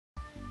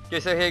Okay,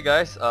 so hey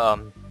guys,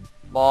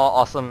 more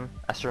awesome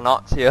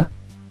astronauts here.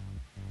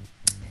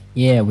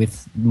 Yeah,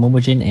 with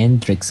Momojin and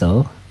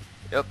Jryxal.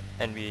 Yep,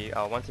 and we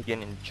are once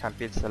again in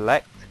Champion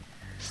Select.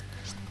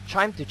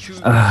 Time to choose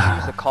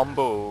a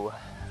combo.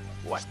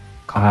 What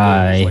combo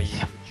are you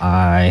choosing?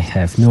 I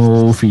have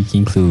no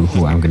freaking clue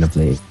who I'm gonna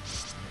play.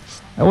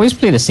 I always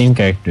play the same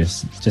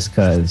characters just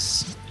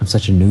cause I'm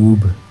such a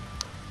noob.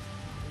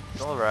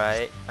 It's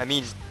alright. I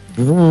mean,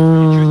 you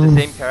choose the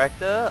same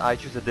character, I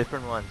choose a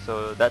different one,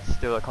 so that's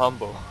still a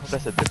combo.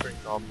 That's a different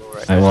combo,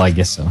 right? Well, I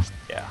guess so.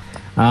 Yeah.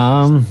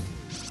 I'm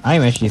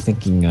actually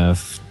thinking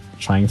of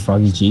trying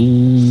Froggy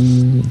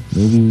G,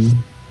 maybe.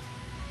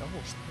 Oh,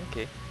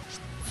 okay.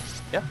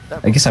 Yeah,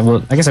 that I guess I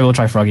will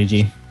try Froggy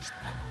G.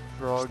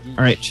 Froggy.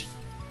 All right.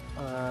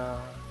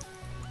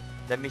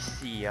 Let me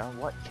see.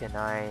 What can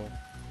I?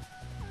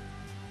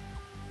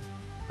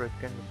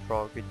 Frickin'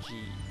 Froggy G.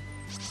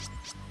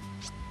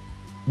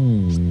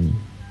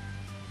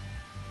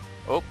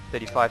 Oh,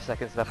 35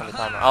 seconds left on the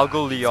timer. I'll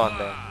go Leon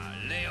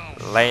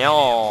then.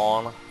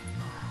 Leon.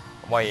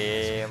 Why?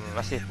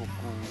 Masih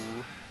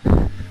buku.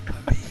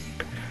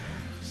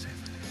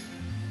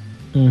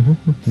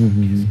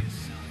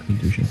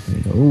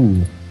 Oh,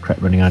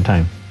 crap! Running out of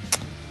time.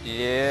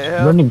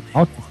 Yeah. Running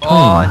out of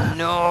time. Oh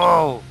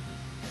no!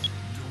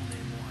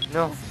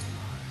 No!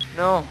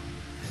 No!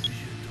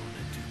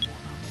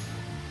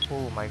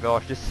 Oh my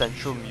gosh! This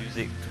central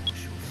music.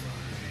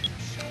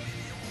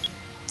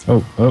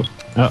 Oh,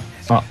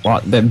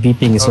 that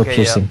beeping is so Okay,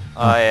 piercing.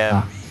 yeah, I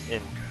am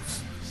in.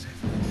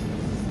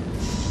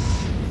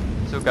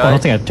 So I don't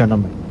guys, think I turned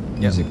on my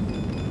music.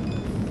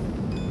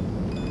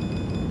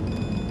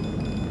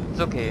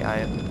 it's okay.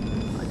 I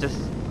just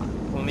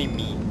only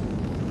me.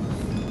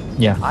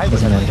 Yeah, I will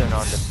doesn't have to matter. turn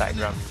on the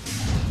background.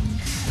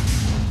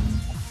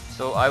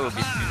 So I will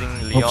be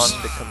choosing Leon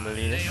the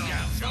Chameleon.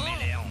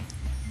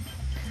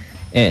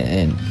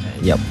 And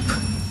yep.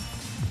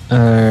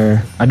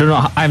 I don't know.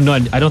 I have no.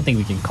 I don't think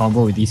we can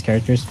combo with these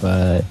characters,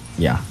 but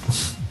yeah.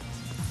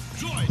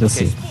 We'll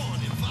Okay. see.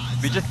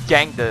 We just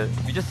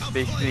we just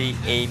basically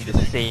aim the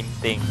same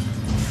thing.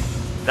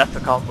 That's a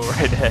combo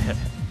right there.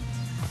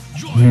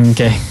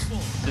 Okay.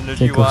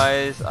 Synergy cool.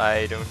 wise,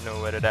 I don't know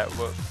whether that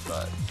works,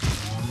 but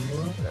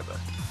whatever.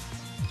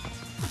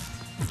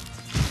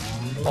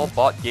 All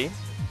bot game?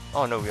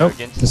 Oh no, we're Oh,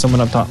 against. there's someone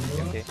up top.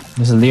 Okay.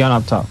 There's a Leon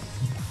up top.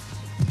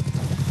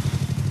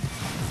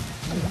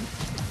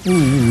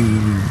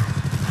 Ooh.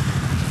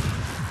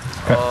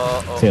 Crap.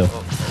 Fail.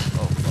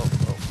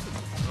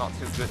 Not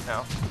too good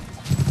now.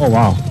 Oh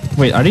wow.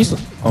 Wait, are these?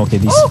 Oh, okay,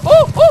 these.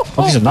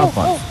 These are not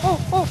bot.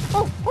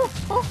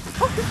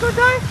 He's gonna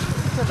die!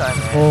 He's gonna die,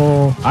 man.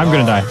 Oh, I'm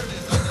gonna die.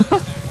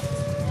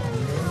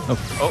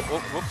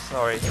 Whoops,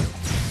 sorry.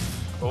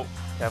 Oh,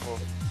 careful.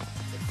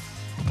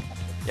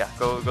 Yeah,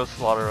 go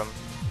slaughter him.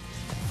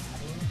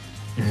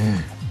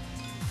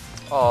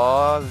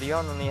 Oh,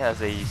 Leon only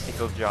has a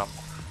single jump.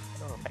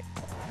 Oh my.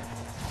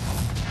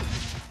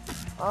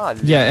 Ah,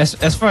 Yeah,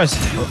 as far as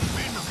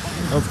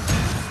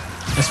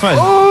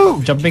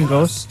jumping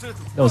goes,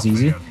 that was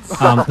easy. As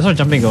far as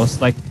jumping goes,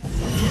 like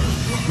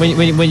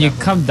when you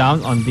come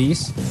down on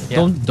these,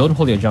 Yeah. don't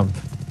hold your jump,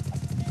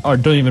 or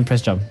don't even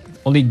press jump.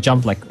 Only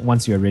jump like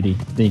once you're ready,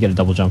 then you get a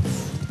double jump.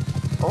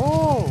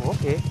 Oh,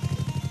 okay.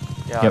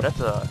 Yeah, Yep. that's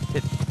a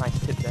nice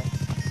tip there.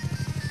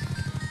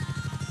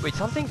 Wait,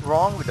 something's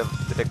wrong with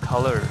the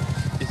color.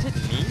 Is it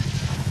me?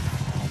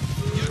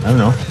 I don't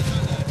know.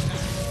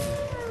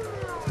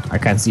 I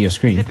can't see your Is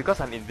screen. it because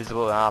I'm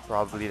invisible? Ah,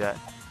 probably that.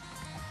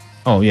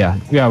 Oh yeah,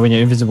 when you're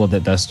invisible,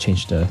 that does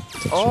change the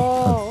texture.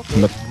 Oh,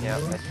 okay. Look. Yeah, I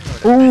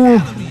didn't know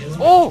that.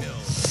 Oh!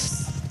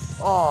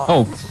 Oh!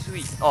 Oh.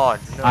 Sweet. Oh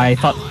no. I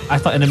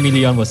thought enemy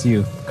Leon was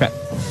you. Crap.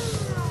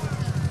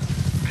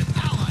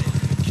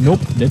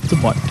 Nope, that's the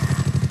bot.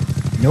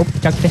 Nope,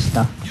 Jack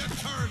Testa.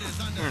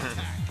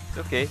 It's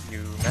okay,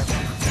 you managed.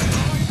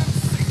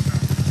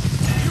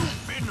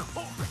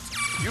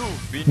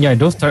 You've been. Yeah, I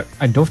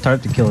dove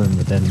hard to kill him,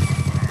 but then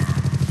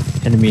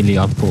enemy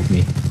Leon pulled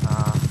me.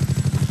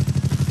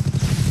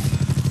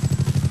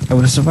 I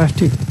would have survived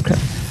too. Crap.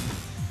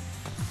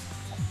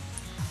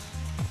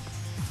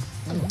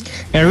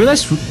 And I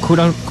realized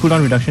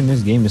cooldown reduction in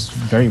this game is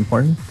very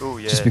important. Oh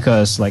yeah. Just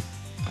because like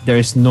there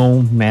is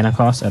no mana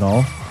cost at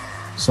all,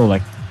 so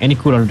like any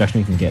cooldown reduction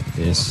you can get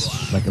is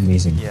like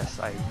amazing. Yes,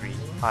 I agree.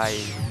 I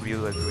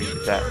will agree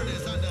with that.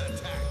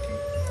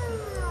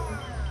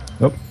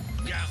 Oh.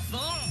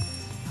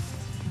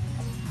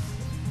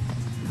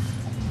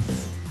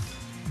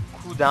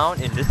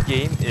 Cooldown in this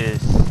game is.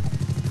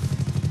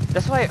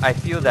 That's why I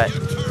feel that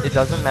it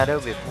doesn't matter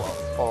with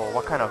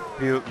what kind of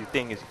build you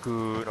think is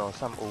good or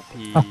some OP.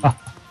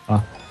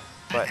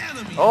 But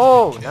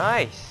oh,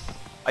 nice.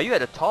 Are you at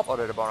the top or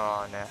at the bottom?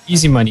 Oh, nah.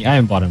 Easy money. I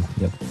am bottom.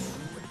 Yep.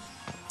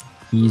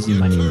 Easy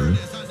money.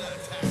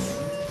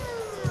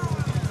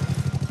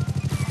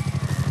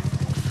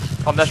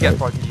 Let's get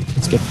Froggy G.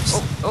 Let's get.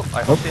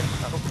 I hooked him.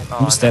 Oh,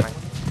 Who's that? never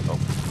mind. Oh.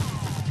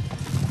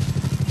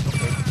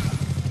 Okay.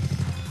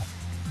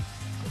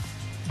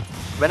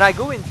 When I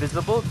go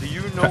invisible, do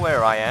you know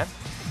where I am?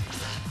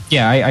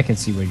 Yeah, I can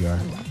see where you are.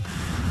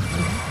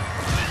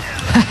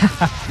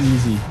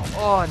 Easy.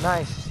 Oh,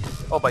 nice.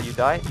 Oh, but you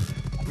died?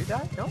 You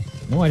died? No?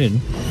 No, I didn't.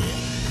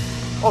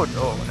 Oh,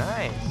 oh,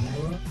 nice.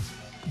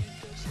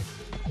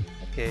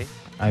 Okay.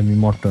 I'm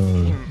immortal.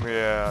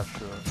 Yeah,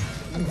 sure.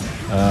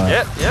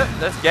 Uh, Yep,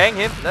 let's gang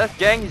him. Let's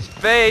gang his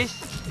face.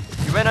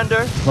 You went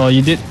under. well,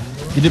 you did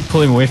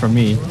pull him away from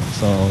me,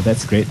 so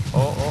that's great.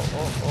 Oh.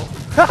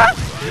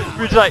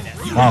 Which like,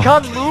 you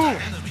can't move.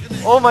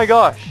 Oh my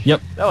gosh.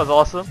 Yep. That was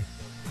awesome.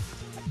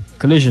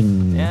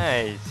 Collision.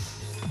 Nice.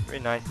 Very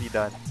nicely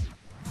done.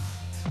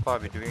 So far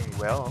we're doing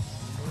well.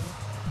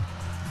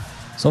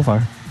 So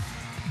far.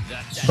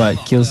 But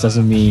kills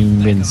doesn't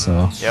mean wins,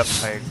 so. Yep,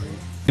 I agree.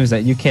 It was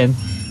that you can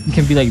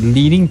be like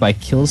leading by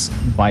kills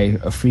by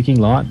a freaking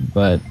lot,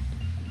 but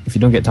if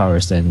you don't get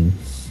towers, then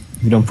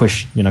if you don't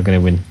push, you're not gonna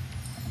win.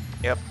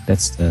 Yep.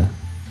 That's the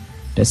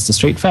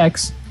straight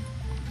facts.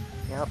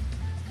 Yep.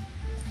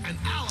 An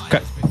ally Okay.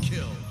 has been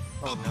killed.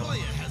 Oh, A no.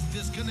 player has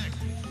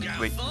disconnected.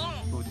 Wait,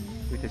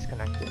 who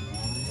disconnected?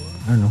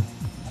 I don't know.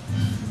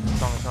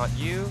 As long as not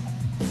you.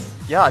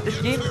 Yeah, this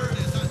game,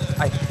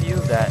 I feel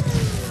that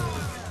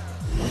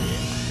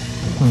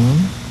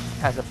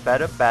has a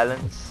better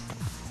balance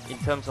in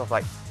terms of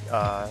like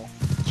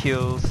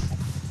kills,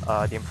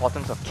 the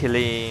importance of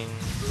killing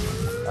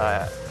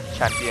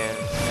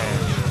champions, and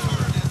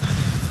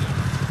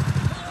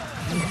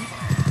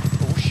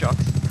oh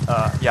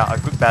shucks, yeah, a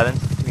good balance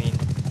between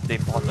the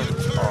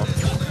importance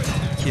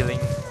of killing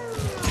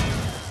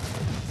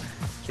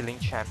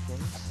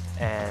champions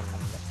and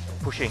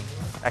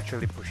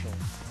actually pushing.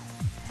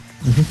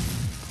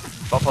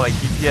 But for like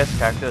DPS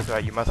characters,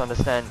 right, you must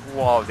understand,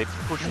 wow, they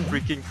push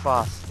freaking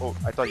fast. Oh,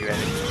 I thought you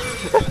ended.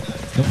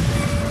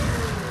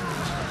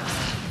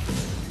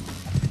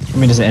 I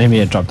mean, there's an enemy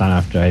that dropped down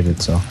after I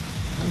did so.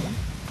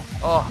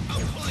 Oh,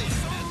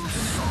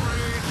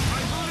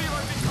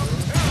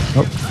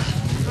 Oh,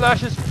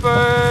 flash his face!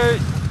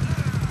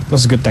 that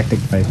was a good tactic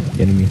by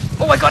the enemy.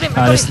 Oh, I got him! I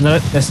got There's him!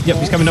 another. Yep,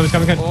 he's coming up. He's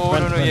coming. Oh,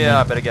 Run, no, run, yeah, I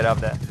run. better get up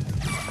there.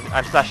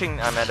 I'm slashing,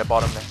 I'm at the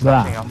bottom there,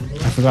 Blah. slashing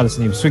up. I forgot his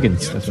name.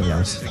 Swiggins. That's what it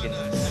was.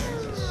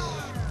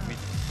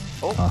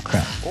 Oh, Oh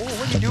crap. oh, what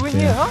are you Jumped doing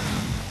there. here, huh?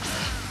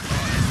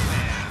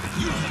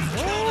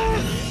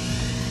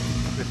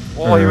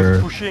 Oh, he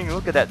was pushing,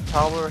 look at that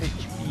tower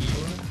HP.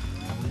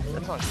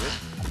 That's not good.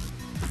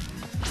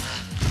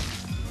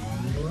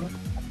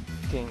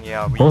 Okay,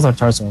 yeah, we... Both our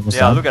towers are almost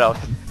Yeah, down. look at us.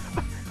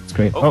 It's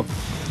great. Oh. Oh,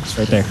 it's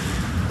right there.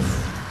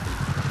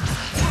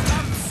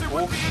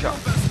 Oh, shit.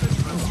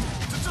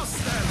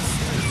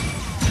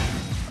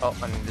 Oh,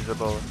 I'm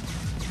invisible.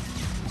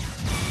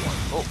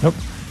 Oh, Nope.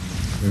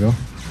 There we go.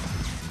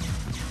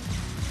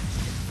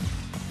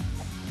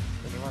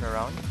 anyone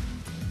around?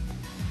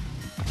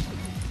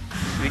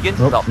 Begins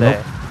Nope, up nope.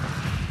 there.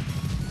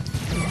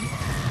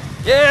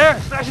 Yeah!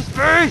 Slash his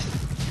face!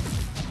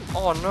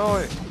 Oh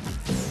no!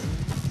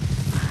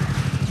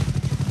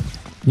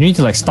 You need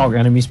to like stalk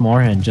enemies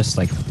more and just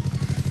like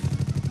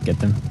get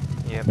them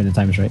Yep. when the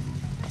time is right.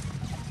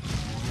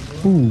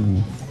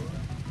 Ooh.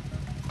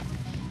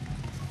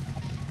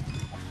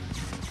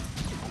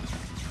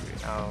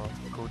 Now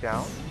go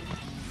down.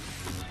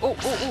 Oh!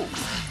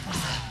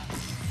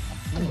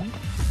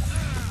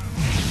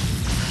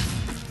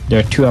 There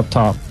are two up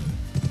top.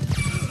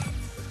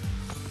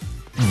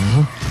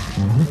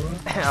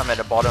 I'm at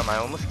the bottom. I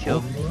almost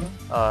killed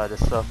the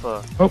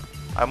surfer. Oh.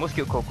 I almost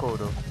killed Coco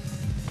though.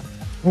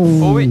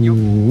 Ooh. Oh wait, you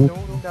no,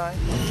 don't die.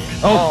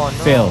 Oh,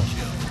 no. fail.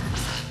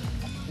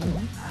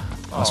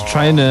 I was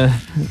trying to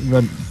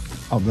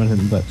outrun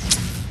him, but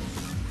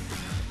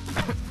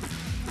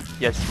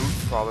Yes,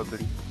 boots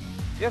probably.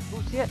 You have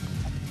boots yet?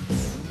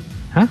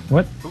 huh?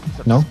 What? Boots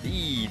of No.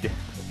 speed.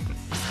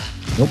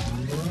 Nope.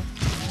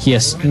 He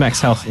has max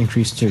health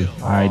increase too.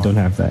 I don't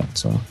have that,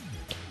 so.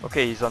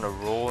 Okay, he's on a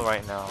roll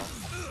right now,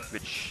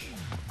 which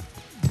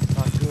is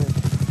not good.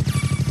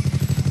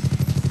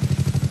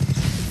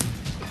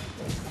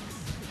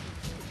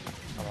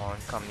 Come on,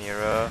 come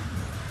nearer.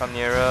 Come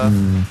nearer.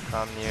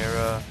 Come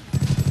nearer.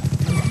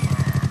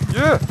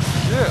 Yeah!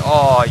 Yeah!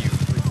 Oh, you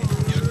freaking...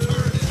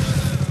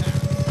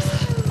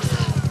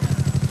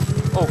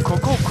 Oh,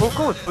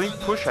 Coco is being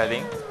pushed, I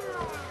think.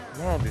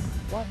 Man,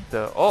 what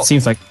the... Oh!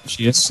 Seems like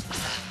she is.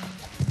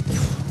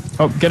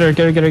 Oh, get her.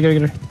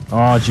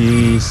 Oh,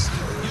 jeez.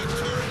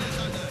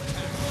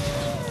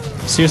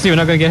 Seriously, we're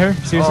not gonna get her?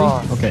 Seriously?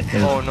 Oh. Okay.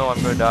 Oh no,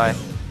 I'm gonna die.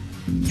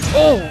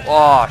 Oh!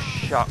 Oh,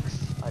 shucks.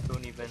 I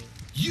don't even...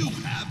 You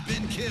have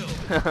been killed.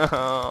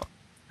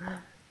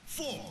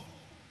 4,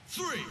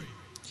 3,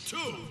 2.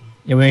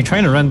 Yeah, when you're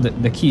trying to run,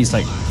 the key is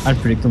like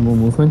unpredictable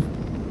movement.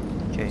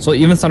 Okay. So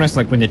even sometimes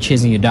like when they're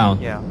chasing you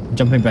down, Yeah.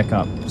 jumping back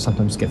up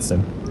sometimes gets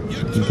them.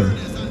 You can...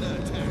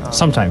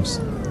 Sometimes.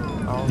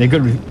 Oh. They're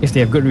good. If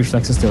they have good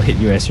reflexes, they'll hit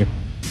you as you're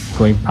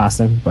going past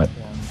them. But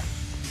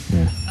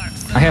yeah,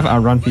 I have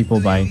outrun people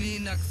by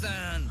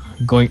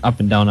going up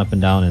and down,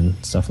 and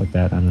stuff like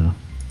that. I don't know.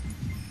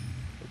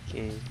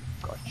 Okay,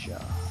 gotcha.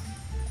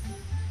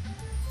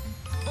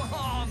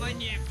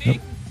 Nope.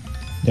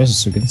 There's a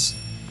Sugans.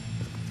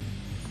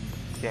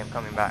 Okay, I'm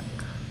coming back.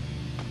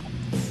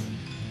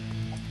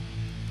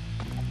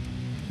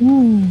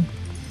 Oh,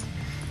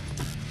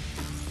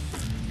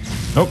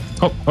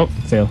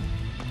 fail.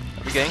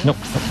 Are we getting? Nope.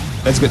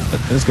 That's good.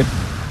 That's good.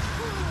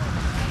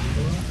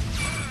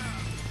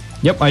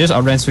 Yep, I just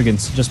outran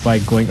Swiggins just by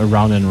going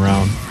around and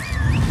around.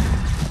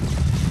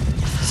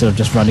 Instead of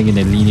just running in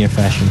a linear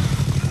fashion.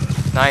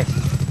 Nice.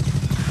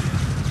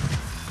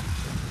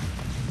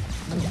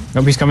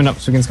 Nope, he's coming up.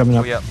 Swiggins coming Oh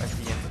up. yeah, I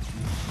see him.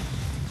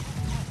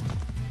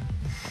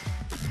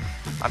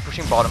 I'm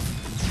pushing bottom.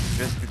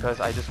 Just because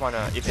I just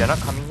wanna... If they're not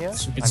coming here,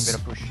 I'm gonna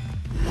push.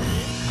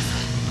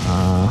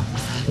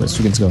 Where'd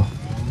Swiggins go?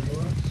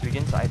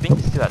 Swiggins, I think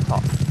he's still at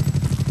top.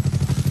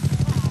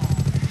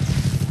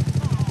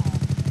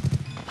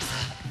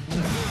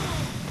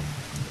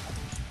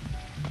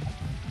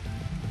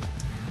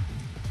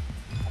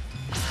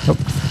 Nope.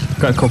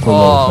 Got Coco Oh,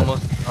 low.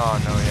 almost.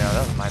 Oh no, yeah,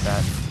 that was my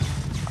bad.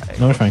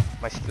 No, it's fine.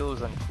 My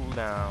skills on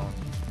cooldown.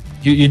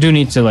 You do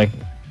need to like,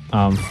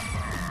 I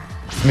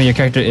mean your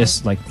character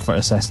is like for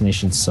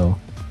assassinations, so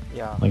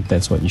Yeah. like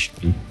that's what you should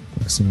be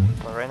focusing on.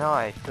 But right now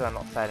I feel I'm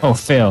not fat Oh, enough.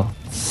 fail.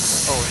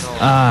 Oh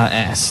no.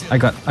 Ass. I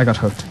got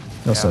hooked.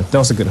 That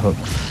was a good hook.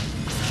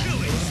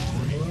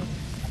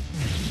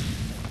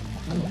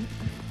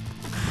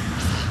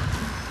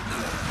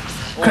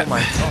 Oh my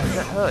god,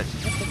 that hurts.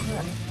 What the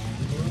crap?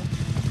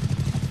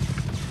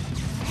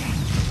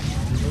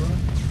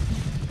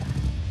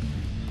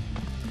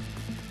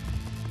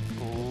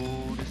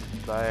 Oh, this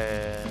is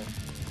bad.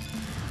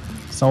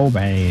 So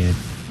bad.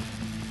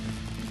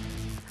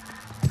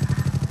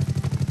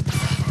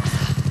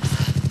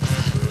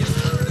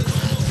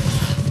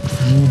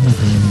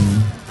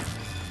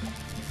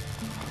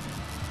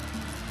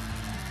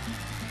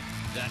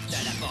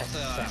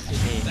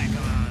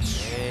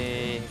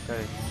 Hey,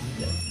 gotta keep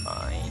that in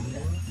mind.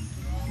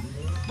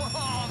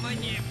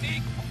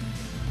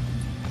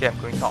 Okay, I'm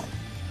going top.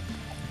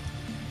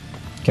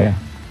 Okay.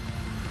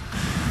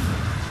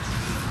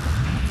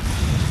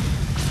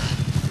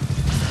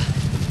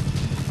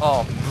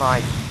 Oh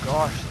my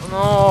gosh,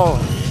 no!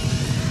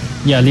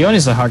 Yeah, Leon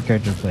is a hard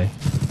character to play.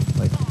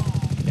 Like,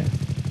 yeah,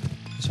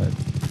 it's hard.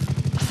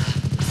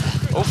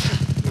 Oh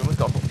shoot, we almost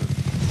got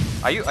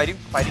hooked. Are you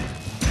fighting?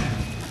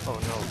 Oh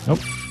no. Nope.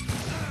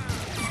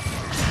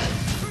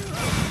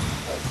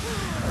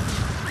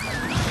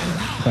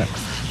 But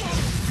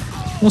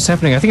what's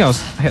happening? I think I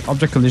had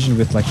object collision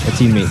with like a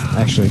teammate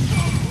actually.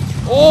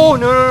 Oh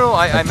no,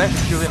 I managed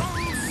to kill him.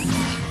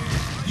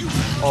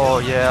 Oh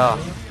yeah.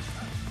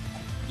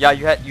 Yeah,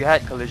 you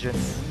had collision.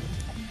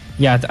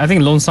 Yeah, I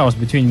think Lone Star was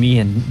between me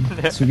and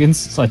Swiggins,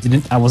 so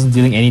I wasn't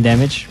dealing any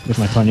damage with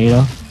my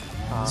tornado.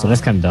 So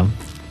that's kind of dumb.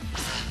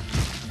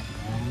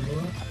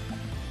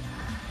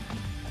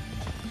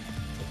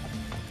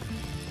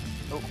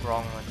 Oh,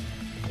 wrong one.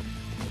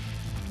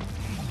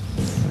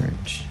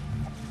 Alright.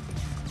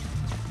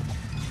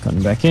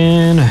 Coming back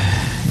in.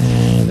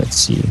 And let's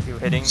see. You're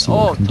hitting. See what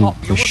Oh, I can top.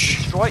 do. You almost Push.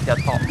 destroyed that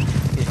top.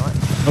 Okay, you know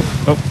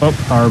what? Oh,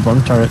 our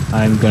bottom turret.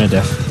 I'm gonna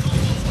def.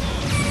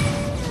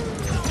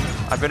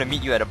 I'm gonna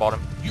meet you at the bottom.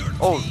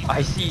 Oh,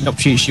 I see. Nope,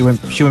 she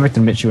went back to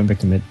mid. She went back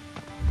to mid.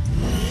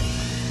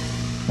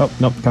 Oh,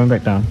 nope, coming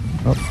back down.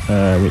 Oh,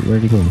 wait, where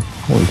did he go?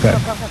 Holy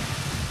crap. Come.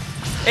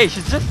 Hey,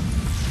 she's just.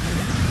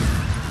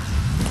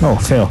 Oh,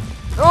 fail.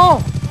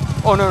 Oh!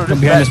 Oh no, this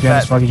behind is us,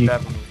 bad, Froggy G.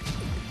 bad for me.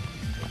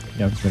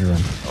 Yeah, it's better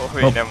run. Oh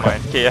wait, Oh, never crap.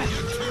 mind. Okay, yeah.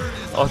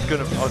 I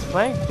was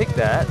planning to pick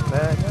that,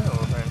 but no,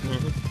 apparently.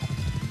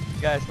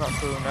 You guys not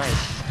so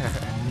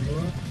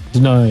nice.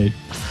 Denied.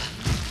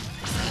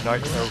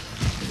 Nice help.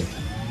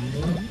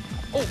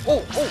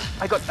 Oh!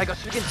 I got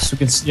Swiggins.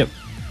 Swiggins, yep.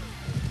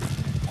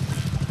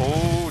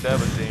 Oh, that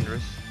was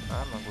dangerous.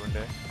 I'm not going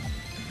there.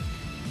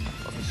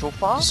 Okay, so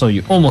far. So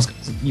you almost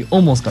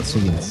got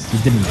Swiggins. You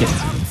didn't get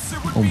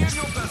Swiggins. Almost.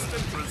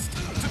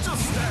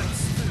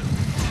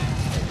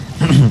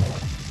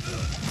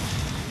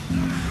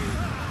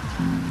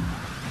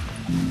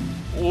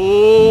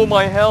 Oh,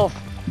 my health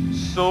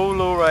so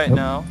low right Nope.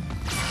 now.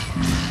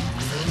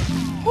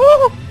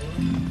 Woo!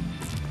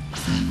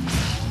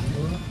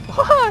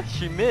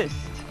 She missed.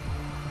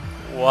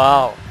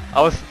 Wow,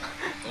 I was.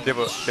 they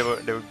were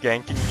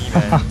ganking me,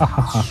 man.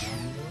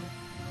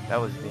 That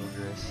was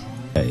dangerous.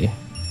 Okay.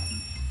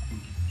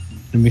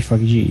 Let me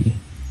Froggy G.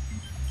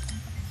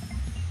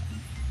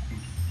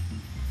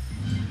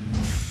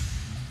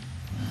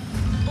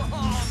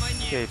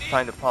 Okay,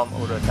 time to pump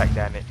auto attack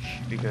damage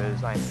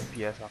because I'm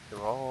DPS after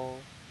all.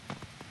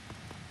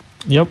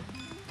 Yep.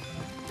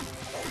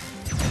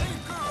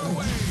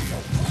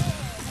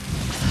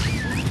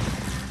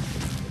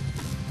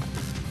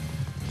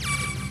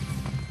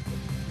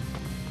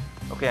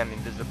 Okay, I'm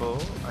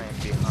invisible. I am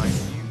behind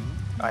you.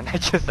 And I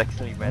just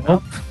actually went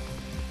up. Oh.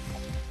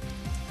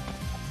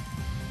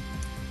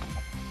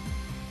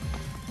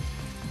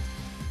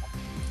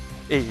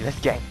 Hey, let's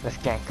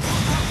gank.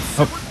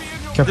 Oh,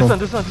 careful.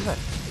 This one. Oh,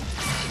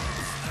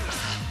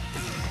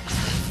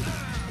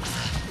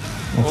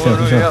 Oh fail,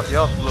 no, fail. you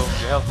have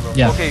slow.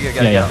 Yeah. Okay, Yeah,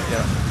 get yeah.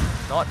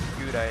 out. Not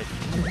good idea.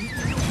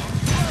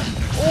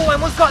 Oh, I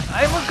almost got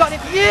it.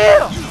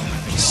 Yeah!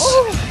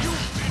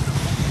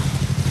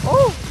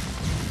 Oh!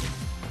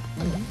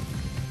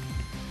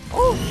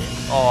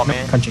 Oh Nope,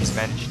 man, can't she chase.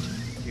 managed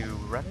to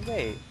run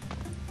away.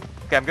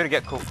 Okay, I'm gonna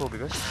get Coco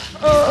because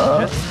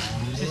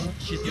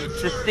she's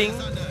insisting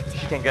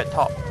she can get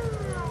top.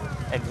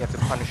 And we have to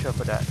punish her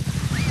for that.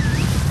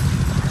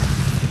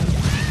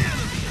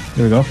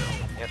 Here we go.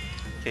 Yep.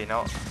 Okay,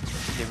 now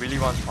they really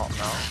want top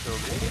now, so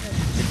we're gonna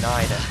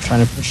deny that.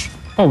 Trying to push.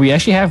 Oh, we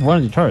actually have one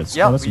of the turrets.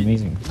 Yeah, Oh, that's we-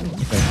 amazing.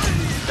 Okay.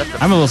 That's the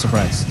I'm a little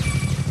surprised.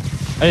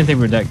 I didn't think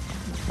we were that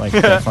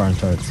that far in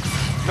turrets.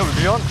 No,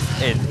 Leon,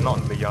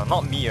 not Leon,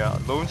 not me.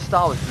 Lone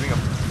Star was doing an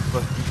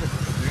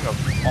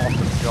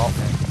awesome job,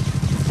 man.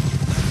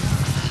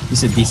 You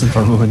said decent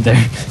for a moment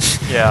there.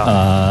 Yeah,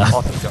 Uh,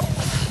 awesome job.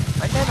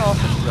 I meant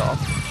awesome job.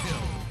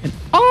 An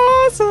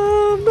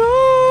awesome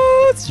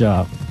notes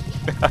job.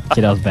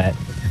 Okay, that was bad.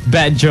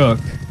 Bad joke.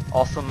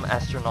 Awesome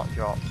astronaut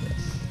job.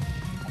 Yes.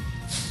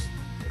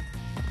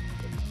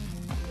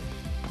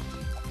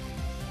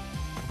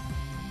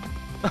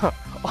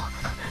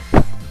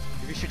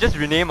 We should just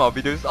rename our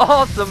videos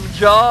Awesome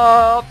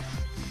Job.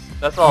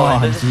 That's all. Oh,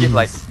 Let's just give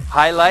like jeez.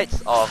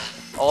 highlights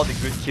of all the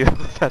good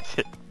kills. That's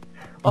it.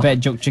 Oh.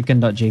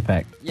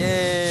 Badjokechicken.jpg.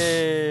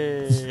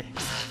 Yay!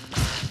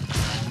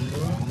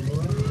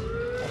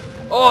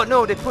 Oh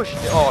no, they pushed.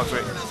 Oh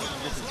great.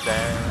 This is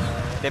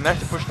bad. They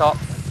managed to push top.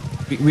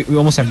 We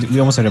almost have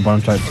the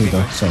bottom turret too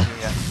though, so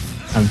Yeah.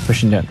 I'm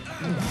pushing that.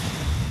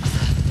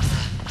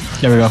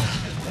 There we go.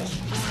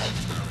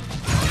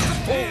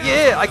 Oh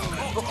yeah!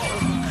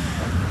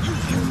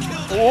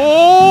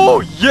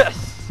 Oh yes!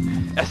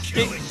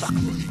 Escape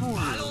successful.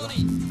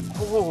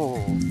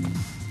 Oh.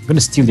 I'm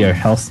gonna steal their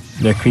health,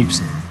 their creeps,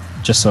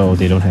 just so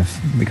they don't have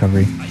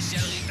recovery.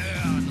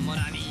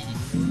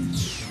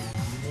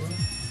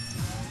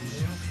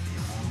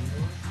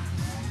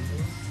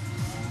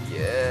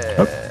 Yes.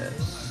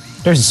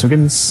 There's the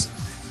Sugins.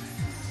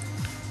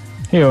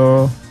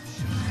 Heyo.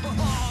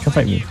 Come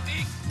fight me.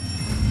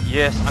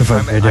 Yes, I'm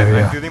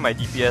building my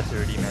DPS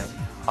already, man.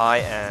 I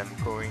am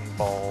going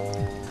ball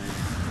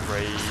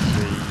crazy.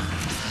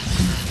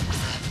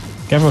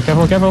 Careful,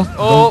 careful, careful.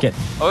 Oh! Don't get.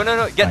 Oh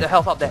no, get the Right.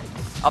 health up there.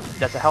 Up,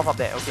 there's a health up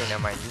there. Okay,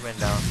 never mind. You went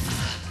down.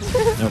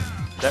 Nope.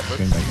 That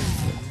Going works.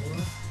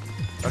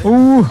 back.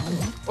 Ooh.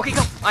 Okay,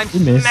 go. I'm You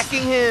missed.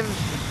 smacking him.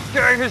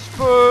 Getting his face.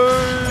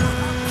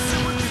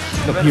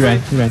 Nope, he ran.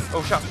 He ran.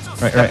 Oh, shot.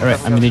 Right.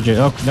 I'm in danger.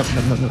 Oh, nope.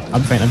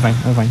 I'm fine.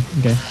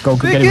 Okay. Go,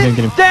 get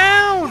him.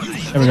 Down.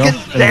 There we go.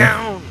 Beacon There we go.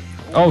 down.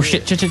 Oh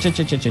shit.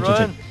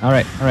 Run.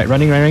 Alright.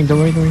 Running. Don't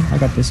worry. I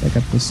got this.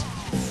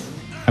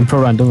 I'm pro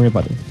run. Don't worry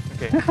about it.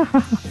 Okay.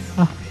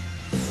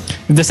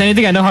 If there's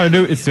anything I know how to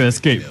do, it's to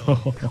escape. I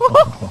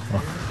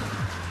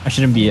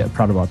shouldn't be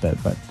proud about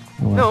that, but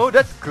oh well. No,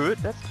 that's good.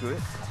 That's good.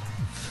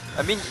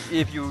 I mean,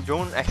 if you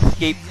don't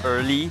escape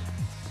early,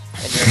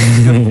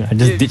 and I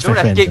just ditch my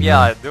don't friends escape. and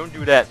Yeah, don't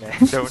do that, man.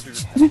 Don't do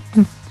that.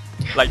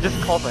 Like just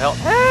call for help,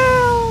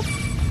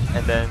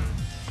 and then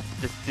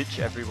just ditch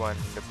everyone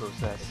in the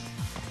process.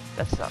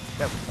 That sucks.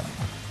 That would suck.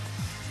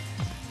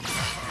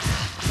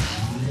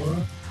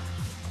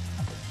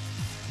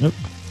 Nope.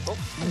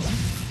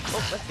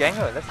 Oh, let's gang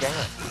her.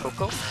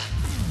 Coco.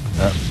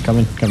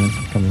 Coming.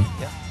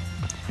 Yeah.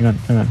 Hang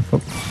on.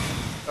 Oh.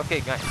 Okay,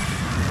 guys.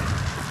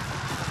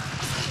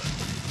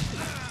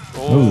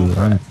 Ooh,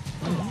 crap.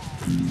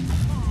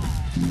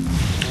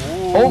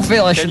 Oh,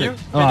 fail! I Can should you?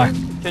 have.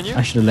 Can you?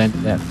 I should have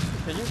landed that.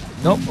 Can you?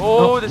 Nope.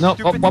 Oh, nope. the Nope.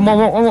 stupid- One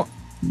more.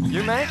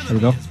 You managed? There we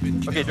go.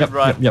 Okay, dude, Yep.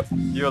 run. Yep.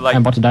 You're like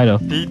I'm about to die though.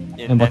 deep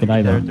in I'm about to die,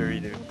 enemy though. territory,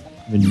 dude.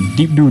 I'm in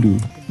deep doo doo.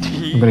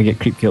 I'm gonna get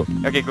creep killed.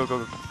 Okay, go.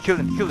 Kill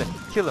him.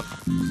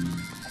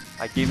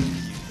 I gave him to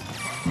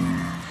you.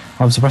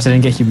 I'm surprised I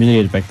didn't get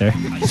humiliated back there.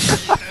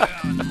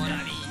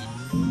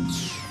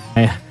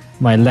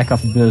 My lack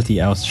of ability,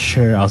 I was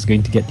sure I was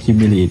going to get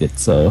humiliated,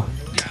 so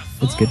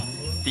that's good.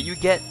 Did you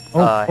get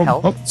Oh,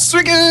 health?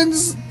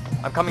 Swiggins!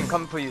 I'm coming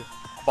for you.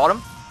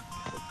 Bottom?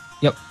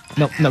 Yep.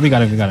 No, we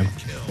got him.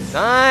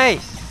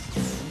 Nice!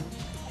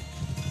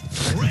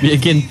 We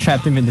again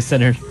trapped him in the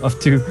center of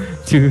two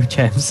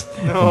champs.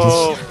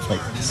 No. And just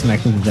like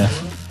smacked him to death.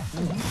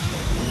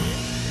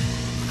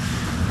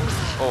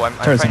 Oh, I'm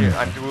Turret's trying in to, here.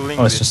 I'm dueling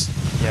Oh, it's with... just...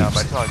 Yeah,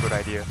 but it's not a good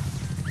idea.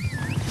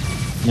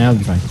 Yeah, it'll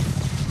be fine.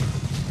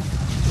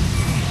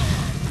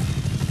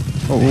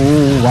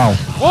 Oh, wow.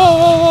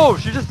 Whoa!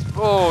 She just...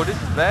 Oh,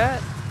 this is bad.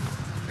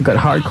 I got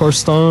hardcore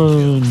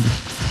stunned.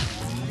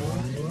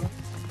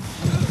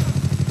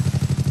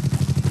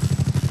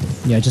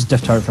 Yeah, just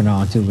death turret for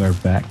now until we're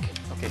back.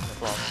 Okay, no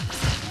problem.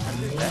 I'm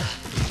doing that.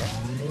 Okay.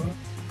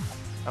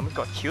 I almost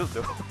got killed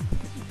though.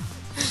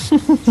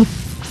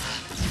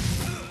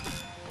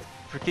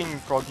 Freaking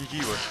Froggy G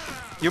was...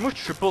 He almost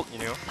tripled, you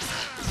know?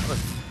 That was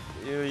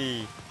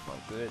really not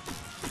good.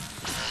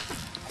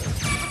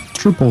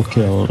 Triple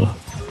kill.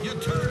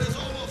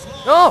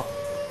 No!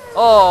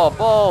 Oh,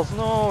 balls,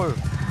 no!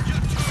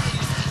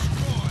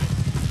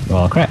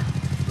 Oh, crap.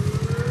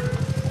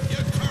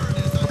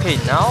 Okay,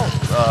 now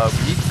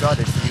we've got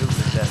to deal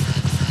with that.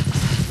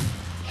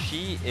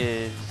 She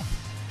is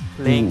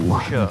playing Ooh.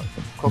 pusher.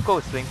 Coco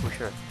is playing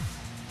pusher.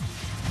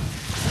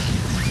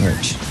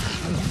 Right.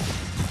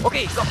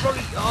 Okay, got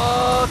Froggy!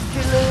 Oh,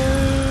 kill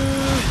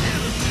him!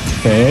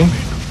 Okay,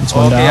 it's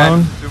one Okay, down.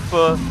 I'm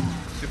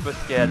super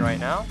scared right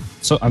now.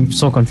 So I'm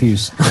so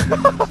confused.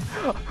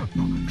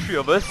 3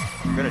 of us,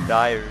 we're gonna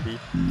die already.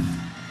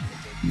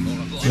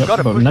 Yep,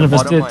 Gotta but push none the of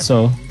us bottom did. one.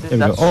 So Since there we go.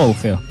 that's- Oh,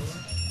 fail.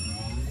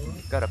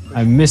 Gotta push.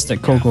 I missed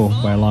that Coco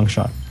by a long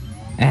shot.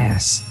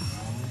 Ass.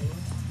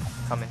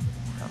 Coming.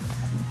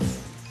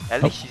 At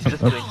Oh, least she's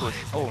just oh. playing push.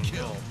 Oh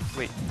no.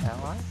 Wait,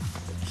 ally?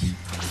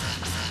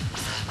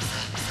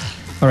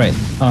 Alright,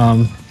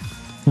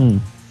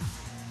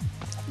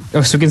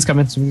 Oh, Sugin's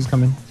coming, Sugin's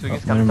coming.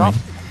 Sugin's Oh, coming never mind.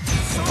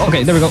 top.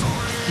 Okay, there we go.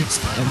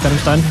 Got him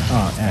stunned.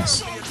 Oh,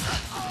 ass.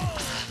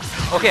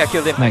 Okay, I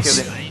killed him. Nice.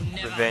 I killed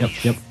him.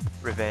 Revenge. Yep.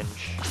 Revenge.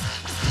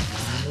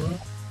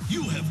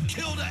 You have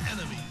killed an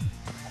enemy.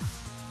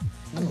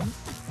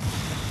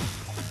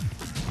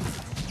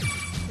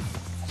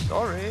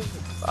 Sorry.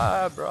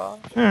 Bye, bro.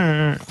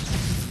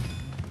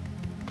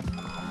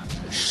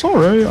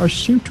 Sorry, I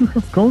seem to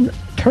have grown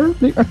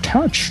terribly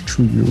attached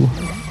to you.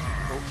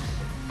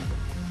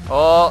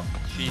 Oh,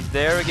 she's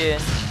there again.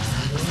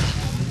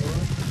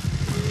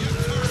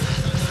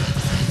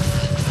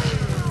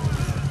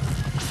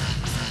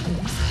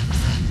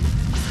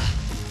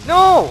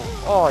 No!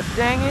 Oh,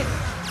 dang it.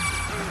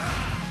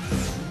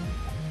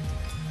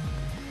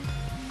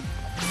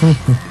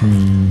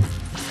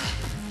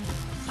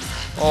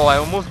 Oh, I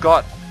almost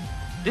got...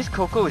 This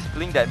Coco is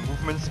playing that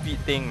movement speed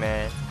thing,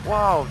 man.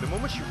 Wow, the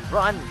moment she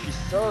runs, she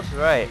serves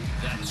right.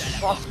 It's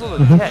possible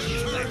to catch.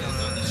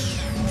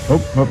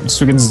 Oh,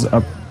 Sugin's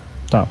up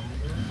top.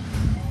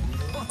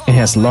 It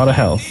has a lot of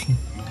health.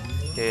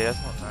 Okay, that's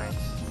not nice.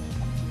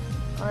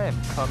 I am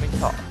coming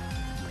top.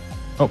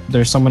 Oh,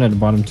 there's someone at the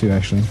bottom too,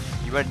 actually.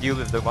 You wanna deal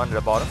with the one at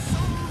the bottom?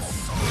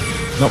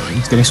 Nope,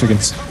 it's getting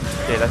Sugin's.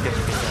 Okay, let's get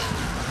Sukin.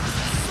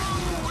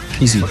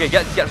 Easy. Okay,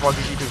 get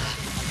Froggy G too.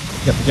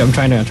 Yep, I'm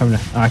trying to.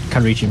 I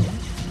can't reach him.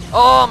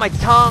 Oh, my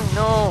tongue!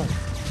 No!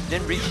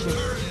 Didn't reach him.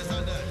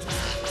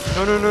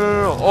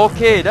 No.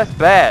 Okay, that's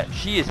bad.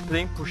 She is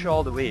playing pusher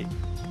all the way.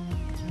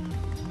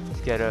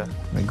 Let's get her.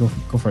 Right, go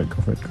for it.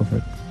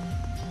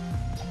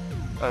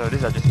 Oh no,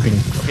 these are just Okay.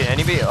 okay.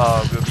 Anyway,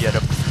 we'll be at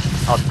the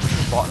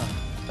pushing bot.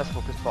 Let's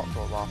focus bot for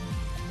a while.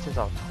 Since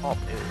our top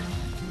is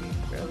doing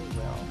very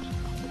well.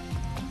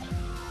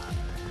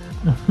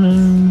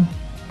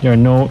 There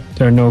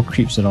are no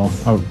creeps at all.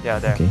 Oh, Yeah,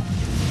 there. Okay.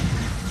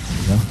 There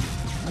you go.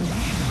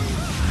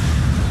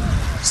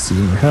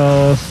 Stealing your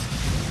health.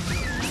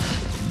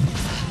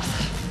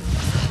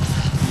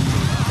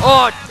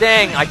 Oh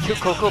dang! I killed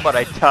Coco, but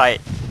I died.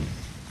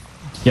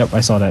 Yep,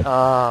 I saw that.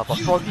 But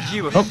Froggy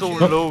G was so Oh.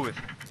 low with.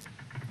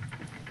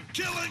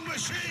 Killing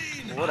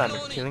machine. What? I'm a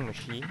killing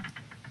machine.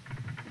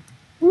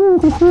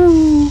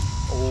 Woo-hoo-hoo.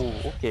 Oh,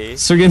 okay.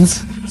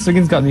 Sugin's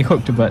got me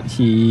hooked, but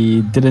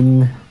he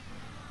didn't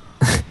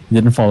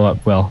follow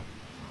up well.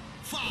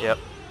 Yep,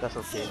 that's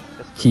okay.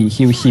 That's good.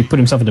 He put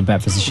himself in a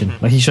bad position.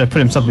 Like he should have put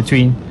himself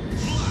between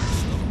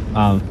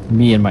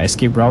me and my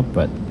escape route,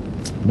 but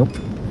nope.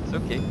 It's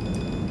okay.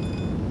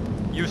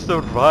 You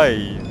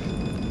survive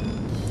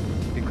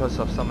because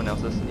of someone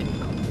else's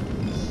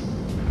incompetence.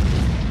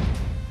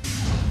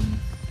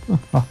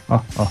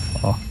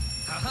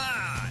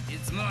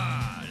 It's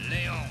my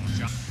Leon.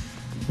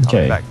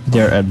 Okay, back.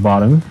 they're at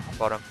bottom.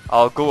 Bottom.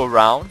 I'll go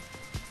around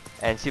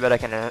and see whether I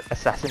can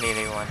assassinate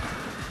anyone.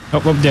 Oh,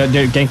 they're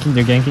ganking.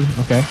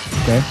 Okay.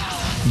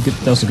 Good.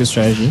 That was a good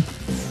strategy.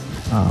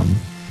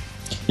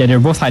 Yeah, they're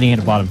both hiding at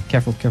the bottom.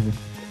 Careful.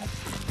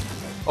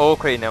 Oh,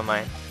 great, never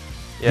mind.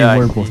 Yeah, They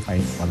were I see. both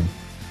hiding at the bottom.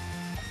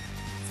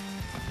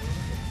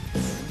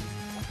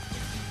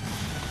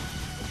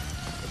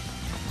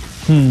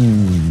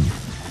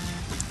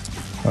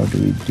 How do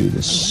we do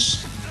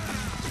this?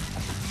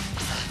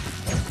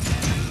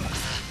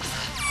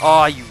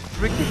 Oh, you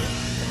freaking.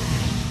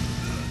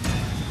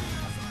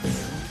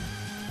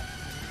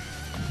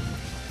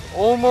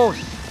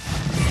 Almost.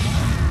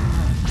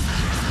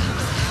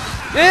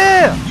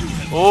 Yeah!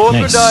 Oh,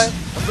 I'm Nice. gonna die.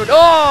 I'm good.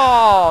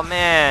 Oh,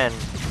 man.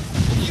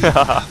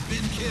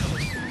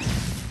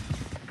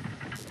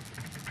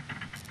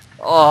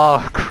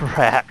 Oh,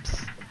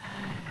 craps.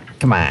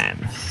 Come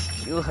on.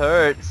 Still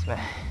hurts, man.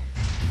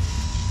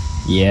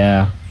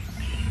 Yeah.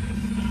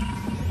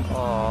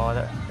 Oh,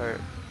 that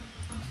hurt.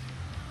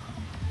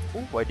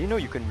 Oh, I didn't know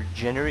you can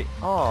regenerate.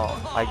 Oh,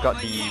 I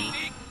got the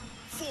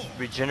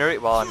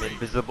regenerate while I'm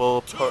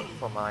invisible perk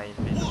for my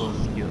invisible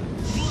skill.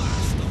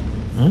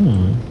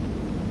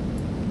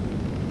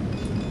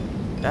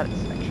 That's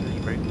actually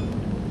very good.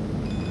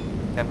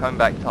 I'm coming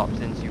back top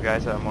since you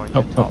guys are more in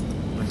the top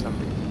for some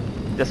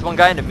reason. There's one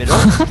guy in the middle.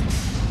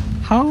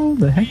 How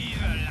the heck?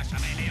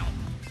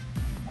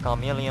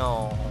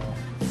 Chameleon.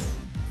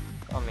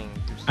 Coming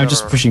to I'm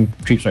just serve. pushing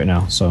creeps right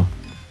now, so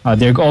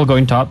they're all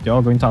going top. They're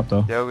all going top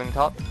though. They're going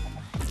top.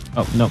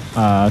 Oh no,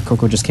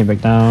 Coco just came back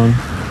down.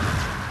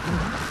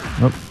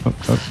 Oh.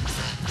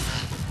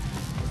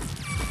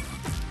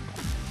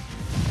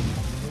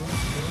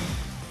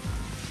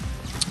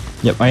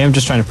 Yep, I am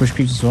just trying to push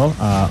creeps as well.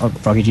 Oh,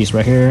 Froggy G's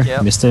right here.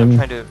 Yeah, Missed I'm him.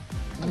 trying to.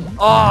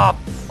 Oh!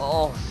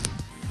 Oh!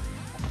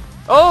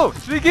 Oh!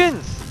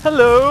 Swiggins!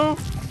 Hello!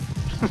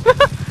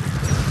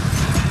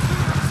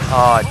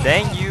 Ah,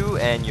 dang you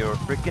and your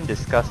freaking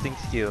disgusting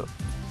skill.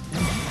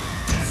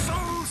 So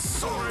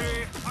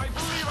sorry. I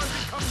believe I've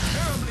become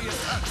terribly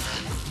attached.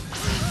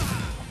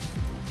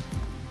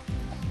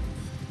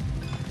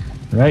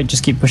 Right,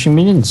 just keep pushing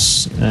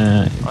minions.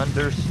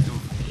 Understood.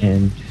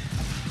 And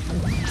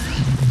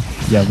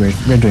yeah, we're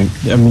doing.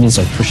 Our minions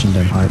are pushing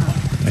them hard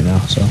right now,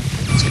 so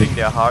it's good. Putting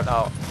their heart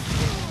out.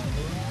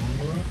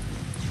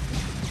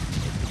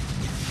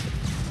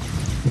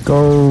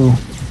 Go.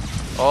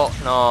 Oh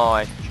no,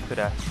 I could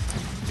have.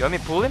 You want me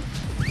to pull him?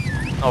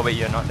 Oh wait,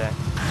 you're not there.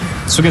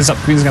 Sugin's up,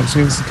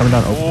 Sugin's coming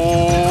down.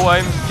 Oh Oh,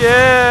 I'm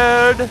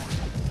scared.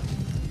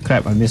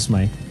 crap! I missed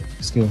my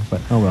skill,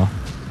 but oh well.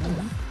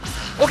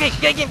 Okay,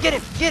 get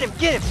him.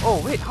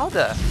 Oh wait, how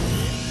the?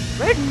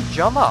 Where did he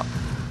jump up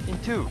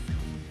into?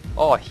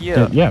 Oh,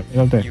 here. Yeah,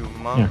 right there. You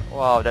monk. Yeah.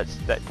 Wow, that's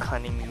that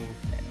cunning move.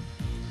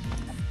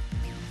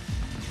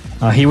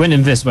 He went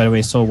invis, by the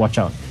way, so watch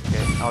out.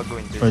 Okay, I'll go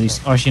in this. Or at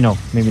least, oh, actually no,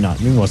 maybe not.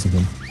 Maybe it wasn't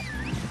him.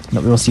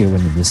 No, we'll see a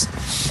win with this.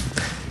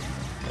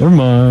 Never I'm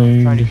trying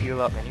to mind.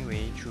 heal up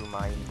anyway through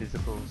my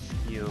invisible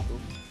skill.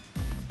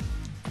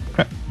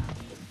 Crap.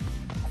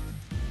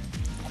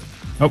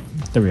 Oh,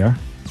 there we are.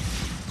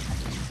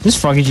 This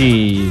Froggy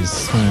G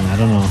is, I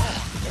don't know.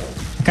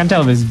 I can't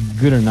tell if it's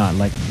good or not.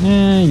 Like,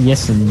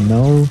 yes and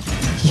no.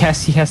 He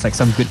has like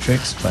some good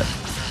tricks, but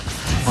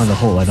on the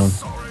whole, I don't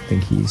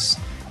think his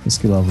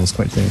skill level is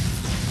quite there.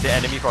 The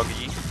enemy Froggy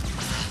G.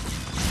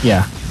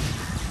 Yeah.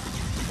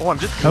 Oh, I'm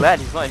just glad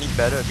he's not any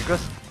better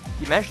because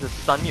he managed to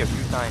stun me a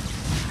few times.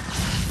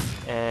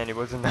 And it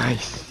wasn't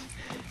nice.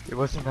 It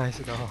wasn't nice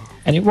at all.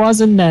 And it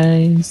wasn't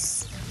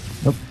nice.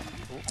 Nope.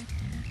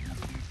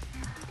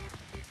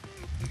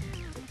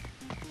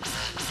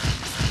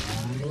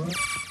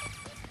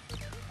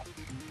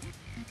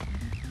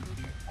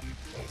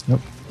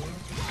 Nope.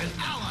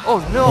 Oh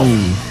no!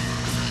 Oh.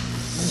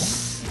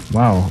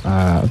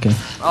 Wow. Okay.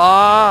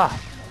 Ah!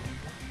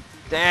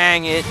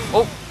 Dang it!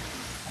 Oh!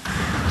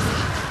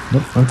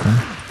 Nope. Okay.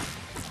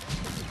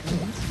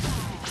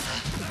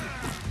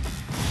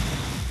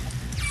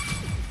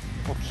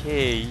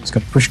 Okay. Just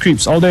gotta push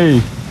creeps all day.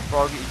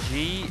 Froggy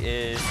G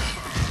is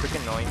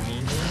freaking annoying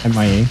me.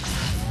 MIA.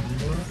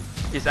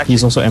 He's actually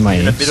He's also MIA.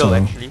 in the middle so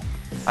actually.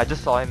 I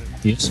just saw him.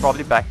 He He's is?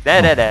 probably back.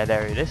 There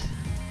it is.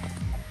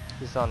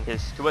 He's on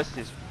towards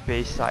his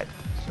base side.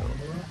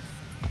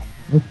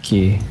 So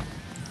Okay.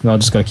 Well,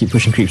 just gotta keep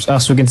pushing creeps.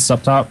 Sugin's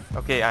up top.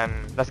 okay,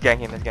 let's gang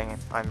him.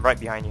 I'm right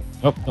behind you.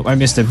 Oh, I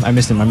missed him. I'm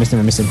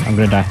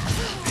gonna die.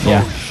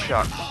 Yeah. Oh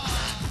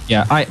shucks.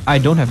 Yeah, I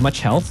don't have much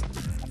health.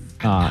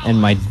 And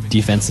my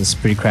defense is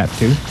pretty crap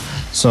too.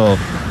 So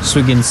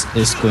Swiggins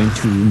is going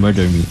to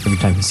murder me every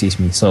time he sees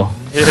me. So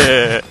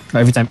Yeah.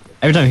 every time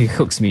he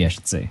hooks me, I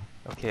should say.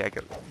 Okay, I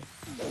go.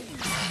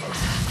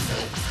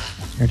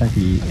 Every time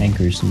he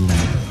anchors me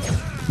down.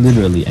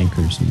 Literally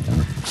anchors me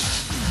down.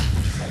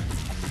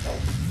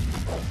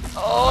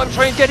 Oh, I'm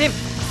trying to get him.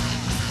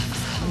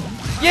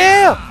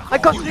 Yeah, I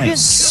got Swiggins.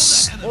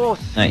 Nice. Oh,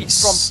 sweet.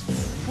 Nice. From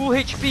full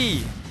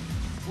HP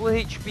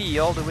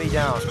all the way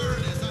down.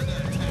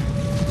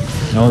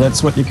 No,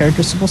 that's what your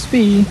character's supposed to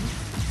be.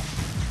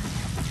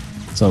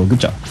 So good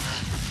job.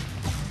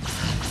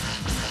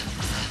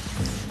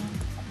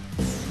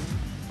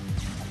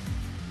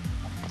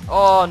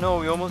 Oh no,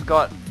 we almost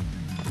got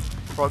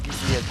Froggy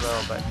G as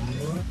well, but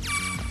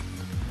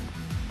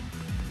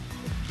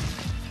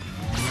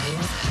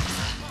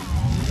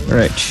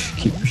Alright,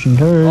 keep pushing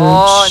turrets.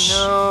 oh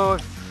no,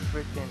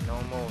 freaking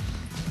almost.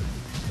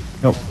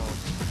 Nope.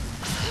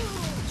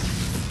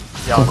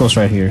 Yeah. Coco's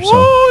right here, so.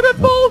 Whoa, that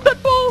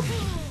ball!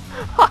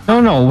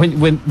 No,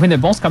 when the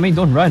ball's coming,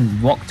 don't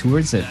run. Walk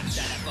towards it.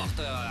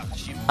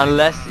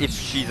 Unless if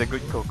she's a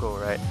good Coco,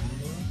 right?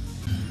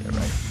 You're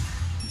right.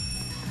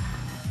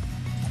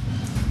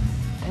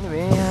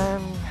 Anyway,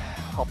 I'm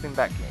hopping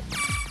back in.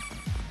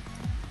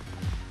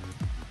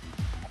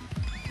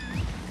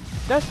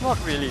 That's not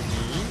really me.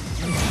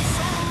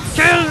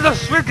 Kill the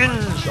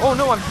Swiggins! Oh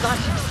no, I'm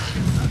stunned.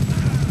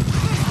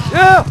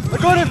 Yeah! I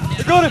got him!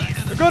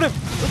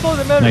 That's all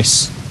that matters.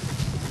 Nice.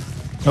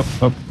 Oh.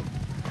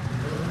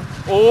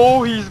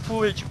 Oh, he's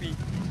full HP.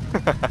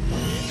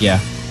 Yeah.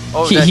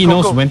 Oh, he that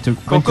knows Coco- when to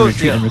Coco's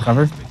retreat here. and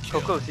recover.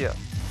 Coco's here.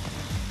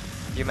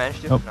 You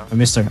managed to? Oh, No. I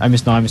missed her. I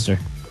missed her. It's okay.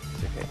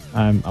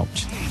 I'm out.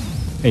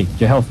 Hey,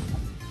 your health.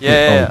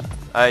 Yeah.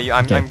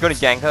 I'm Okay. gonna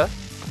gank her.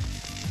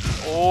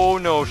 Oh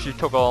no, she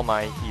took all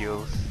my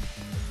heals.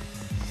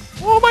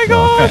 Oh my Oh,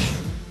 gosh!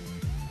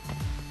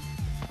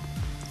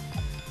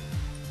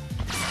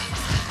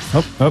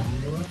 Oh.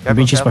 I'm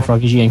being chased by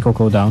Froggy G and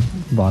Coco down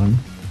bottom.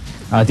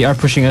 They are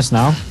pushing us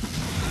now.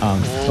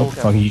 okay.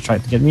 Froggy G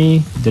tried to get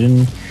me.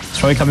 Didn't. He's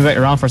probably coming back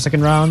around for a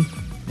second round.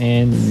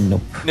 And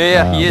nope.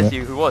 Yeah, he is.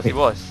 where- He was. He wait.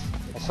 was.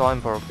 I saw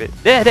him for a bit.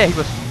 There, he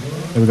was.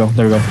 There we go.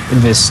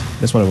 Invis.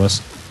 That's what it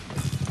was.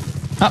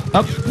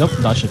 Up. Nope,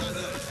 dodge it.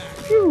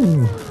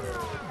 Phew.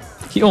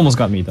 He almost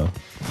got me though.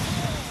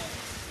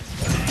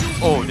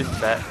 Oh, this is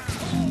bad.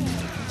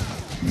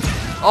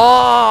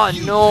 Oh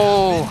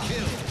no,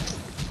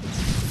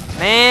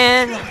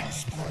 man.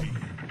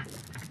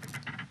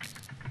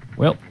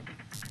 well.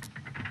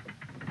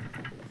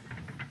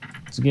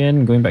 Once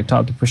again, going back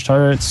top to push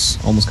turrets.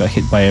 Almost got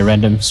hit by a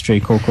random stray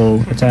Coco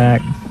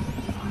attack.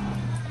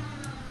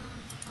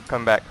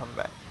 Come back, come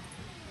back.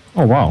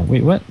 Oh wow,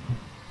 wait, what?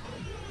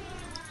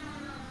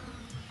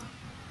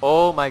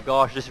 Oh my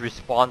gosh, this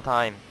respawn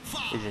time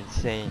is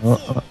insane.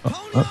 Oh.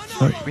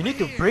 We need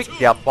to break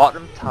their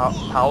bottom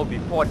tower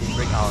before they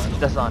break ours.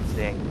 That's what I'm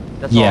saying.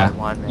 That's Yeah. all I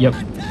want, man. Yep.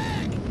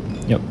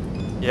 Yep.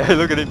 Yeah,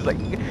 look at him, it's like,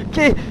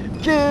 okay,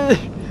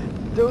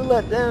 don't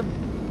let them.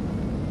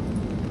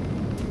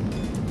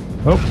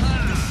 Oh.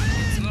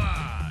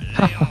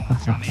 Leon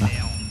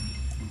Chameleon.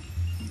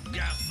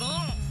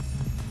 Garçon.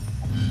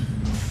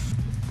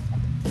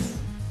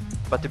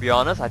 But to be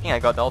honest, I think I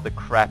got all the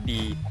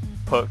crappy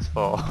perks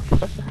for...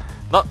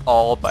 Not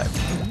all, but...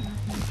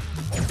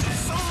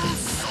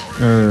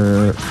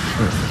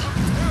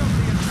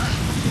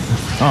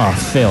 Oh,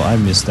 fail. I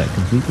missed that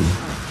completely.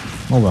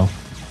 Oh well.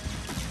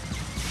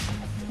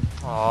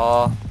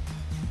 Aww.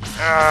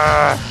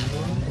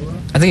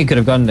 I think he could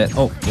have gotten that.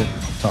 Oh,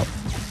 top.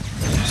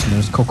 So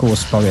there's Coco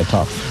was probably at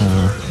top.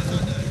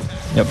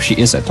 Yep, she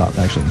is at top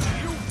actually.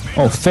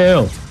 Oh,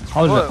 fail.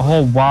 How did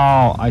oh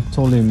wow, I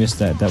totally missed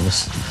that. That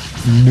was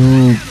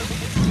noob.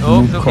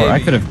 Oh, noob core. I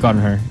could have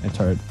gotten her a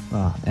turret.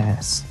 Ah,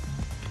 ass.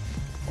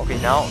 Okay,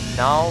 now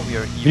we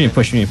are even. We need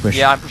to push.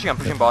 Yeah, I'm pushing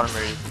bottom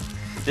already.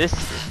 This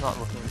is not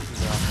looking too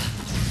well.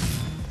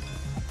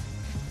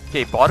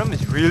 Okay, bottom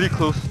is really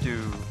close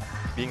to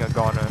being a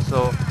goner,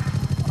 so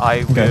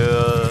I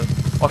will...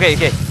 Okay,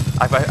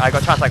 I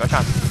got chance.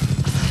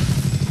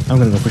 I'm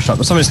gonna go push top,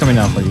 but somebody's coming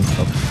down for you.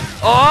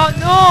 Oh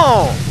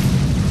no!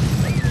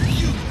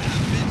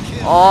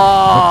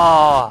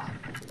 Oh!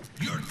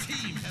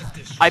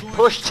 I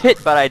pushed it,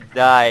 but I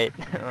died.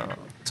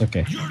 It's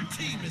okay.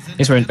 At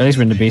least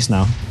we're in the base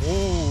now.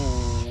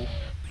 Ooh.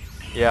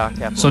 Yeah,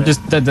 careful. So there.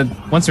 just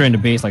that once we're in the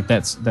base, like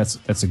that's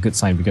a good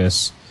sign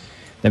because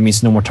that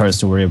means no more turrets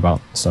to worry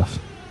about and stuff.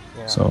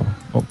 Yeah. So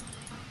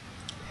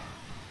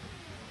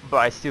But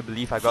I still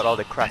believe I got all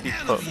the crappy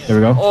perks. there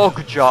we go. Oh,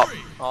 good job.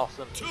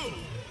 Awesome.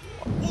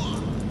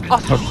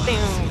 Awesome.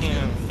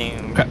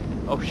 Crap.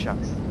 Oh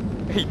shucks.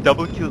 He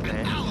double killed,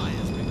 man.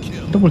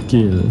 Double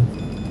kill.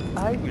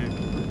 I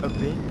will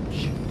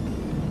avenge.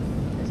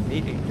 Has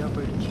made a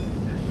double kill.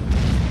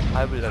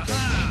 I will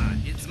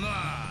avenge. It's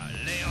more,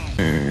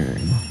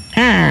 Leon.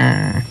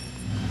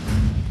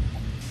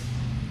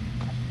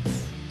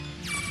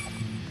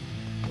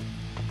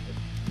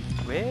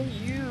 Where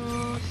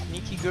you,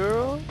 sneaky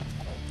girl?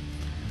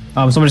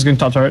 Somebody's going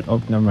top turret.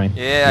 Oh, never mind.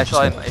 Yeah, I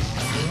saw him.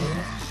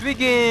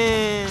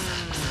 Swiggin!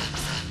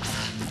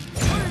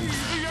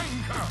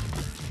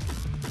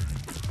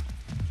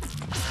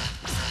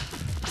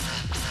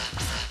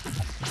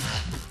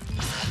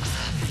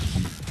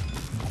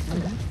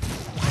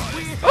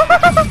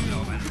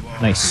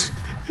 Nice.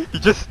 He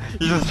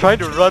just trying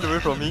to run away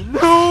from me.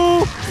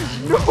 No!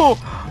 No!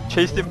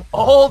 Chased him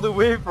all the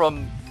way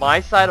from my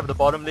side of the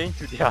bottom lane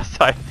to their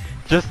side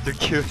just to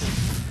kill him.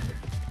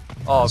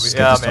 Oh Let's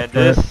yeah, get man,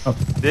 this up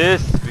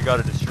this we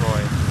gotta destroy.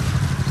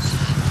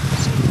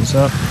 What's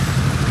up?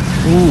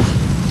 Ooh,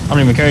 I don't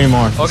even care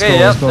anymore. Okay,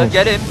 let's go. let's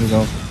get him. Here we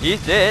go.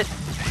 He's dead.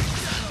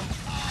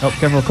 Oh,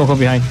 careful, Coco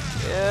behind.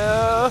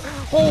 Yeah.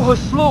 Oh, her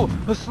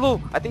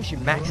slow. I think she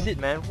maxed it,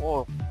 man.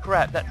 Oh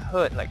crap, that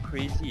hurt like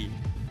crazy.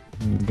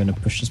 I'm gonna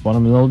push this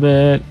bottom a little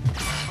bit.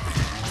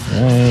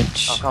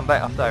 Right. I'll come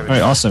back after I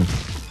Alright, awesome.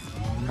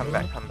 Come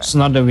back. So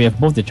now that we have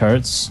both the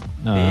turrets,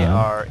 They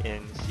are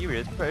in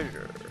serious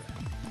pressure.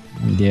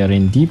 they are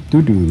in deep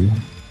doo-doo.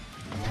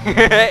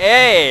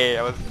 Hey!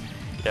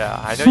 Yeah,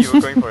 I know you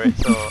were going for it,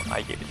 so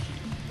I gave it to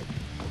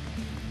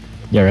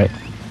Yeah, right.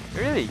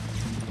 you. Really?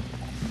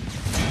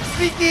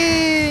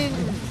 Begin!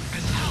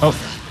 Oh,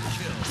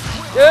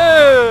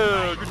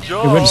 Yeah! Good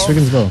job! hey, where did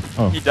Swiggins go?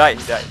 Oh, He died.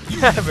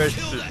 Where did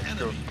Swiggins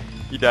go?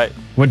 He died.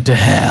 what the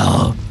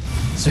hell?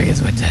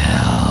 Swiggins, what the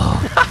hell?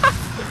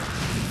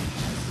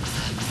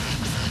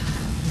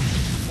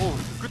 Oh,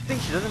 good thing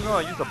she doesn't know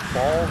how to use a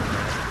ball.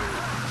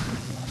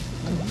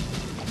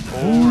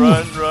 Oh,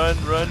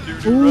 run,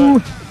 dude, Ooh.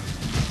 run.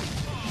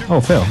 Oh,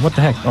 fail. What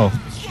the heck? Oh,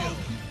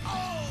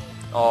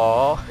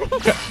 Aww.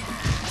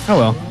 oh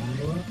well.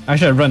 I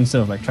should have run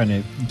instead of like trying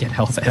to get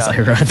health as I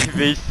run.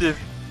 Evasive.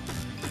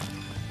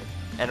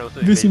 And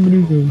also Evasive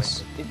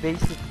maneuvers.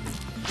 Evasive.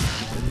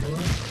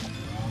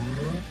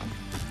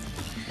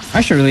 I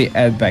should really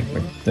add back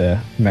like the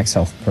max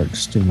health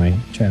perks to my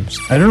champs.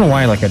 I don't know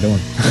why, like I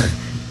don't.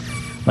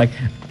 Like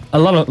a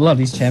lot of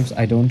these champs,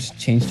 I haven't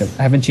changed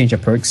the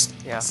perks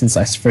since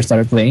I first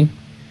started playing.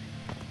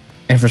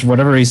 And for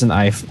whatever reason,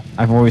 I've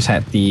always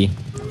had the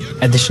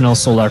additional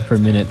solar per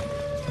minute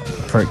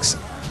perks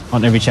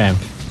on every champ,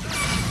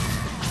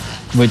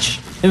 which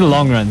in the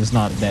long run is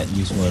not that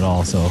useful at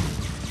all. So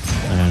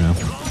I don't know.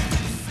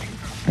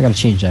 I gotta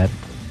change that.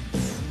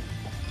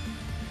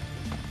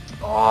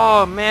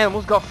 Oh man,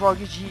 almost got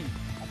Froggy G.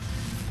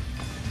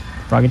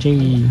 Froggy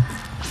G.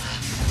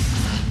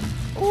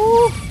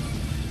 Ooh.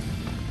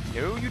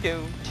 No, you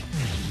don't.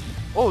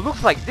 Oh,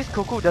 looks like this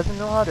Coco doesn't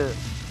know how to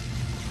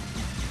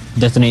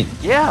detonate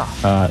Yeah.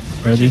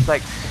 early. It's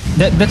like,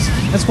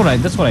 That's what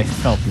I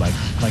felt like.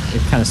 Like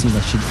it kind of seemed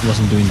like she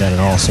wasn't doing that at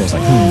all. So I was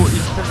like, oh,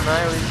 instant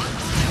annihilation.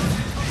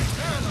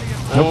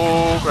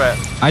 Oh crap.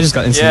 I just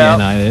got instantly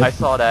annihilated. I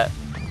saw that.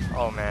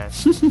 Oh man.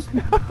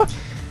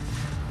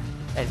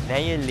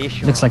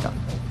 Annihilation. Looks like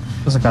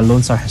our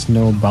Lone Star has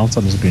no bounce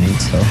on his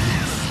grenades though.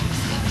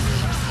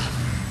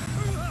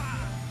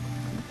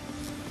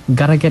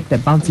 Gotta get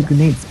that bouncy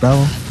grenades, bro.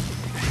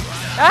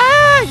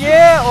 Ah,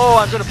 yeah! Oh,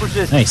 I'm gonna push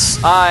this.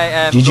 Nice. I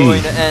am GG.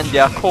 going to end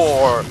their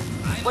core.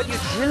 What you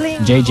drilling?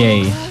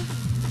 JJ.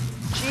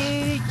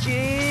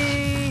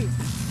 GG.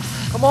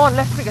 Come on,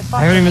 left click as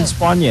fast I haven't as even I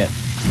spawned yet.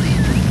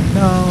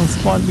 No,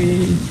 spawn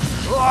me. can.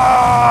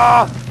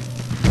 Ah!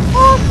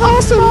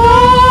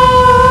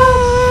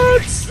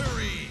 Awesomenauts!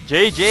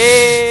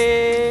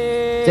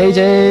 JJ.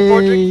 JJ.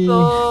 For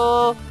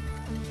Jryxal.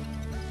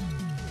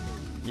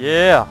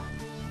 Yeah.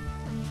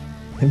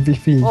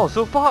 MVP. Oh,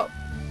 so far,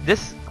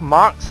 this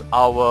marks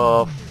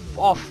our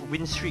 4th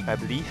win streak, I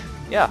believe.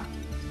 Yeah.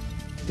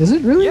 Is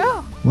it really?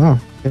 Yeah. Wow.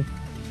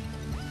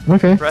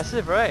 Okay.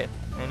 Impressive, right?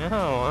 I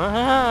know.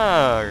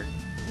 Ah.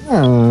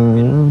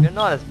 Oh. We're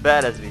not as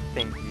bad as we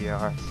think we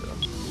are,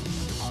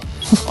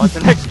 so. On to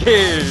the next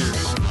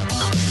game!